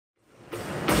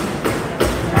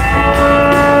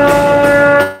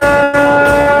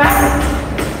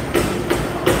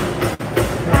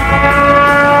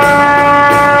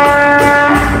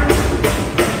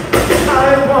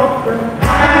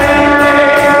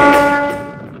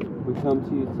come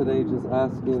to you today just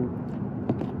asking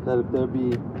that if there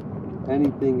be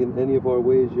anything in any of our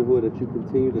ways, Yahuwah, that you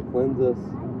continue to cleanse us.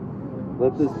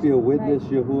 Let this be a witness,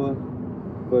 Yahuwah,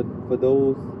 for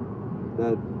those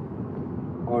that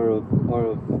are of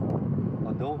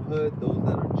adulthood, those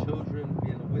that are children,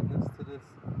 being a witness to this.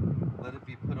 Let it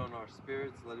be put on our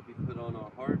spirits, let it be put on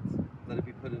our hearts, let it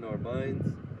be put in our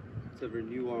minds to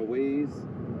renew our ways.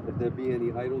 If there be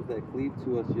any idols that cleave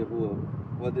to us, Yahuwah,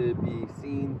 whether it be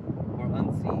seen or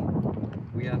unseen,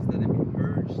 we ask that it be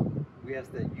purged. We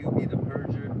ask that you be the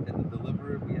purger and the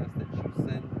deliverer. We ask that you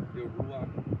send your Ruach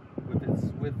with its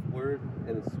swift word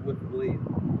and its swift blade,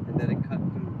 and that it cut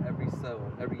through every cell,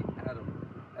 every atom,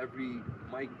 every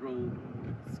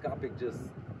microscopic just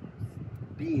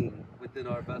being within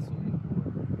our vessel,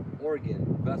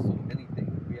 organ, vessel, anything.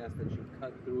 We ask that you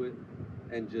cut through it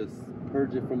and just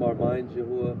purge it from our minds,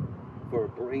 Yahuwah. For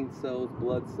brain cells,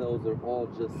 blood cells are all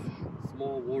just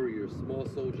small warriors, small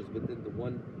soldiers within the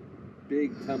one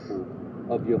big temple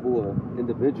of Yahuwah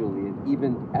individually. And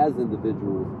even as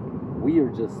individuals, we are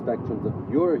just spectrums of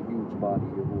your huge body,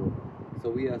 Yahuwah. So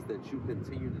we ask that you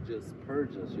continue to just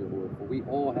purge us, Yahuwah. For we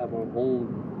all have our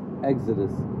own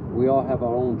exodus. We all have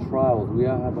our own trials. We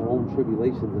all have our own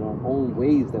tribulations and our own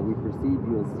ways that we perceive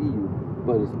you and see you.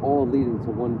 But it's all leading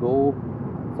to one goal.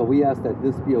 So we ask that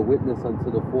this be a witness unto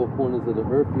the four corners of the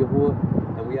earth, Yahuwah.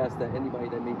 And we ask that anybody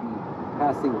that may be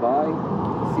passing by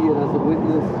see it as a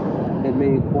witness and may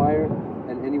inquire.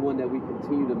 And anyone that we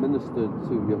continue to minister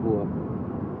to,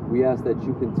 Yahuwah, we ask that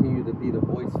you continue to be the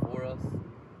voice for us.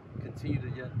 Continue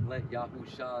to let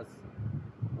Yahusha's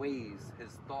ways,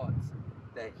 his thoughts,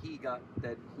 that he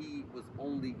was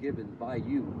only given by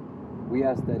you. We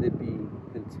ask that it be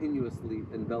continuously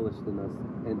embellished in us,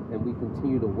 and we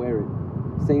continue to wear it,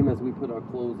 same as we put our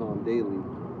clothes on daily.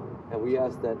 And we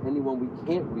ask that anyone we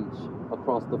can't reach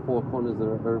across the four corners of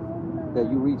the earth, that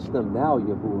you reach them now,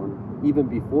 Yahuwah, even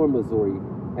before Missouri,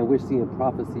 and we're seeing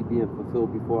prophecy being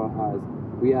fulfilled before our eyes.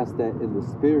 We ask that in the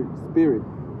spirit,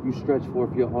 you stretch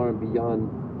forth your arm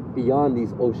beyond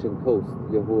these ocean coasts,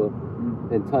 Yahuwah,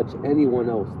 and touch anyone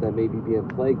else that may be being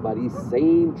plagued by these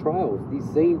same trials, these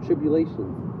same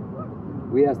tribulations.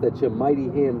 We ask that your mighty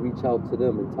hand reach out to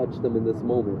them and touch them in this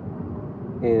moment,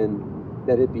 and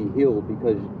that it be healed,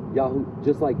 because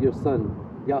just like your son,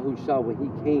 Yahusha, when he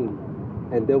came,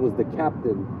 and there was the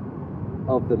captain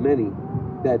of the many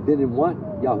that didn't want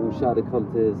Yahusha to come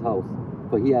to his house,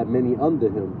 for he had many under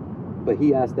him. But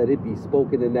he asked that it be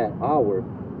spoken in that hour,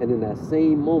 and in that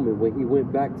same moment when he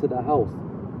went back to the house,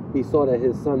 he saw that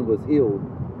his son was healed,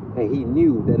 and he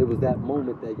knew that it was that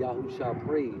moment that Yahusha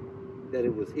prayed that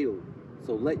it was healed.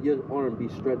 So let your arm be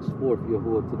stretched forth,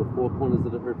 Yahuwah, to the four corners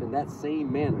of the earth in that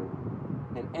same manner,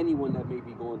 and anyone that may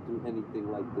be going through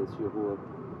anything like this, Yahuwah,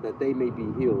 that they may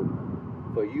be healed.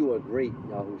 For you are great,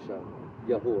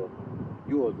 Yahuwah.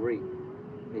 You are great,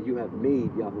 and you have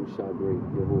made Yahusha great,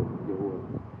 Yahuwah.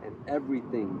 And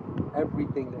everything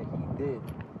that he did,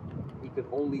 he could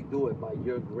only do it by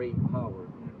your great power.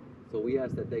 So we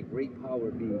ask that great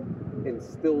power be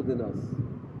instilled in us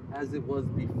as it was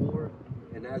before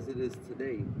and as it is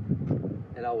today.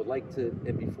 And I would like to,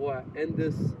 and before I end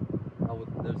this,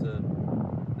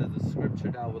 there's a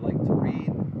scripture that I would like to read,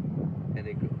 and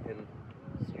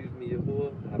excuse me,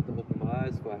 Yahuwah, I have to open my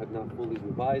eyes, for I have not fully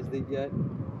revised it yet.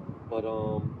 But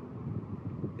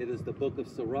it is the book of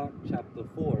Sirach, chapter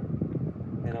 4,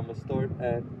 and I'm gonna start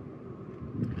at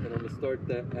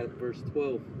verse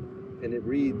 12, and it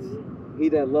reads, "He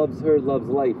that loves her loves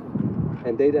life,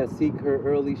 and they that seek her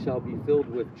early shall be filled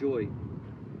with joy.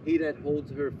 He that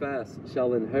holds her fast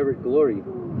shall inherit glory,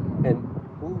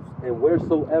 and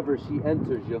wheresoever she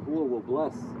enters, Yahuwah will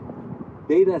bless.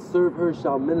 They that serve her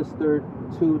shall minister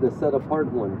to the set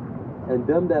apart one, and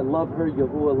them that love her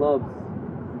Yahuwah loves.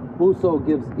 Whoso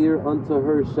gives ear unto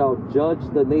her shall judge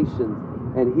the nations,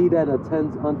 and he that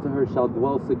attends unto her shall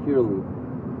dwell securely.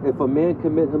 If a man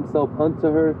commit himself unto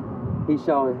her, he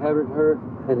shall inherit her,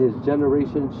 and his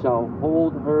generation shall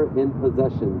hold her in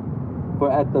possession. For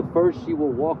at the first she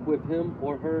will walk with him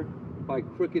or her by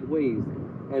crooked ways,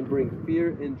 and bring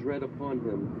fear and dread upon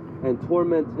him, and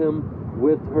torment him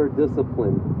with her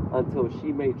discipline, until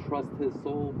she may trust his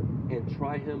soul, and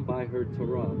try him by her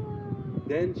Torah.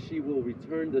 Then she will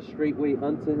return the straight way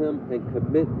unto him, and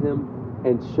commit him,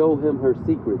 and show him her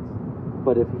secrets.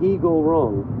 But if he go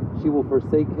wrong, she will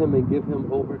forsake him, and give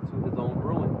him over to his own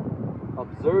ruin.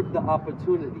 Observe the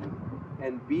opportunity,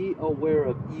 and be aware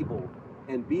of evil,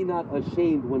 and be not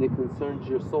ashamed when it concerns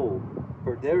your soul.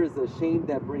 For there is a shame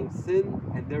that brings sin,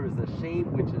 and there is a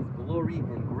shame which is glory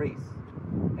and grace.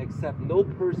 Accept no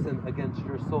person against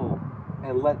your soul,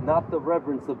 and let not the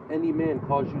reverence of any man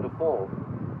cause you to fall,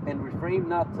 and refrain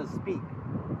not to speak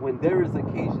when there is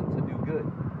occasion to do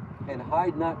good, and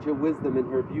hide not your wisdom in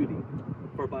her beauty.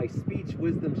 For by speech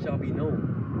wisdom shall be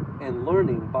known, and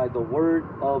learning by the word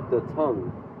of the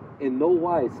tongue. In no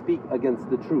wise speak against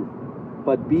the truth,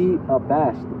 but be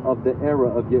abashed of the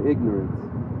error of your ignorance.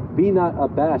 Be not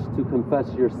abashed to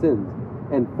confess your sins,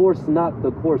 and force not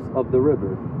the course of the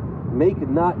river. Make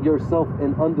not yourself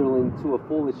an underling to a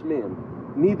foolish man,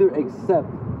 neither accept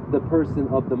the person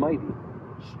of the mighty.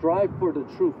 Strive for the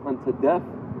truth unto death,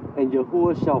 and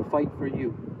Yahuwah shall fight for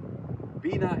you.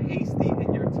 Be not hasty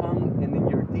in your tongue, and in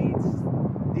your deeds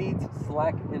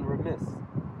slack and remiss.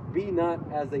 Be not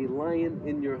as a lion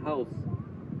in your house,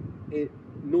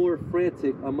 nor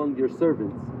frantic among your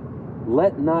servants.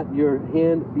 Let not your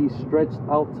hand be stretched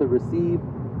out to receive,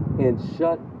 and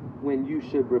shut when you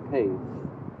should repay.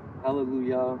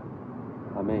 Hallelujah.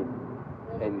 Amen.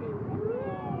 And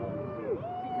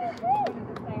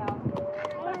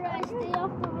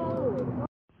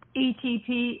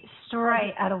ETP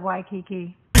straight out of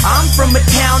Waikiki. I'm from a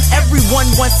town everyone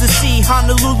wants to see,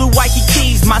 Honolulu,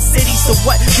 Waikiki, my city, so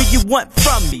what do you want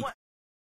from me?